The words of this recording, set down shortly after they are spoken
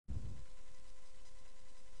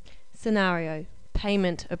Scenario: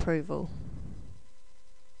 payment approval.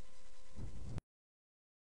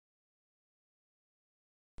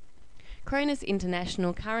 Cronus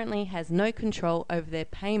International currently has no control over their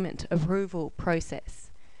payment approval process.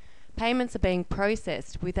 Payments are being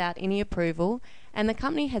processed without any approval, and the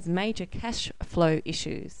company has major cash flow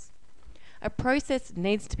issues. A process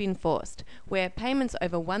needs to be enforced where payments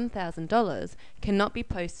over $1,000 cannot be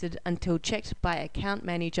posted until checked by account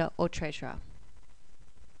manager or treasurer.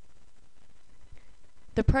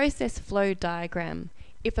 The process flow diagram.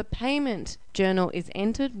 If a payment journal is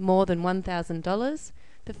entered more than $1,000,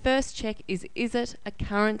 the first check is it a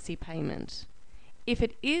currency payment? If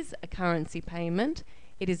it is a currency payment,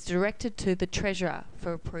 it is directed to the treasurer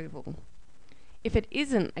for approval. If it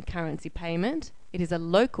isn't a currency payment, it is a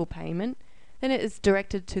local payment, then it is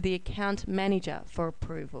directed to the account manager for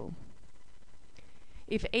approval.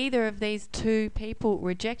 If either of these two people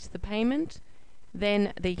reject the payment,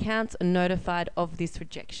 then the accounts are notified of this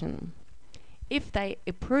rejection. If they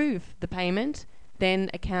approve the payment, then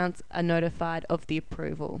accounts are notified of the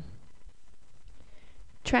approval.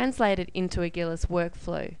 Translated into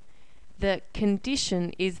agilesWorkflow, the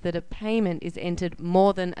condition is that a payment is entered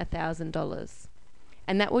more than $1,000,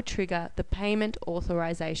 and that will trigger the payment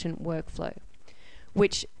authorization workflow,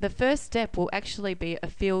 which the first step will actually be a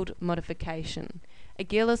field modification.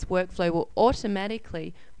 agilesWorkflow will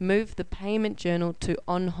automatically move the payment journal to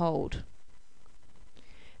on hold.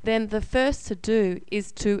 Then the first to do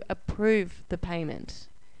is to approve the payment.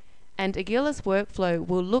 And agilesWorkflow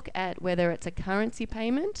will look at whether it's a currency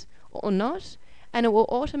payment or not, and it will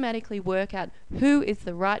automatically work out who is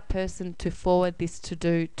the right person to forward this to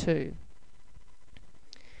do to.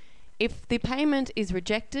 If the payment is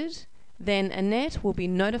rejected, then Annette will be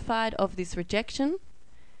notified of this rejection.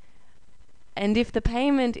 And if the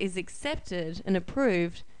payment is accepted and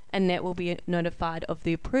approved, Annette will be notified of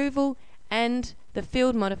the approval, and the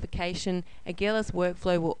field modification,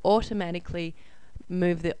 agilesWorkflow will automatically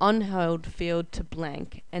move the on hold field to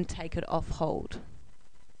blank and take it off hold.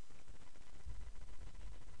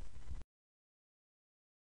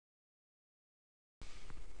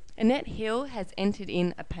 Annette Hill has entered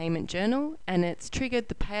in a payment journal, and it's triggered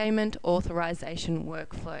the payment authorization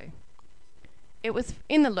workflow. It was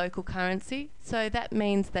in the local currency, so that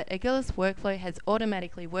means that agilesWorkflow has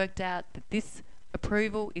automatically worked out that this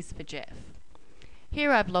approval is for Jeff.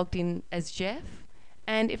 Here I've logged in as Jeff,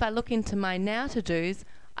 and if I look into my now to-dos,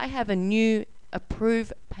 I have a new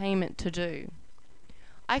approve payment to do.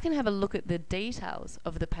 I can have a look at the details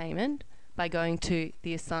of the payment by going to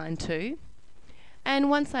the assign to, and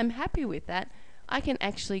once I'm happy with that, I can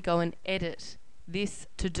actually go and edit this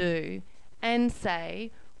to do and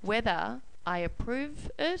say whether I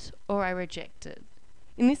approve it or I reject it.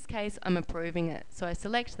 In this case, I'm approving it, so I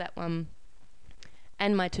select that one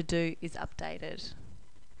and my to-do is updated.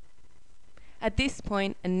 At this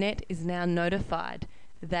point, Annette is now notified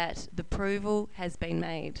that the approval has been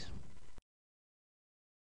made.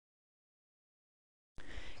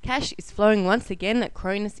 Cash is flowing once again at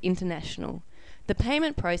Cronus International. The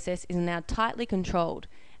payment process is now tightly controlled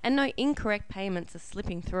and no incorrect payments are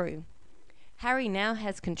slipping through. Harry now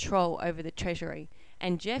has control over the treasury,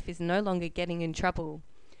 and Jeff is no longer getting in trouble.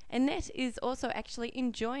 Annette is also actually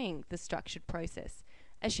enjoying the structured process,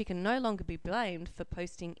 as she can no longer be blamed for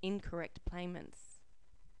posting incorrect payments.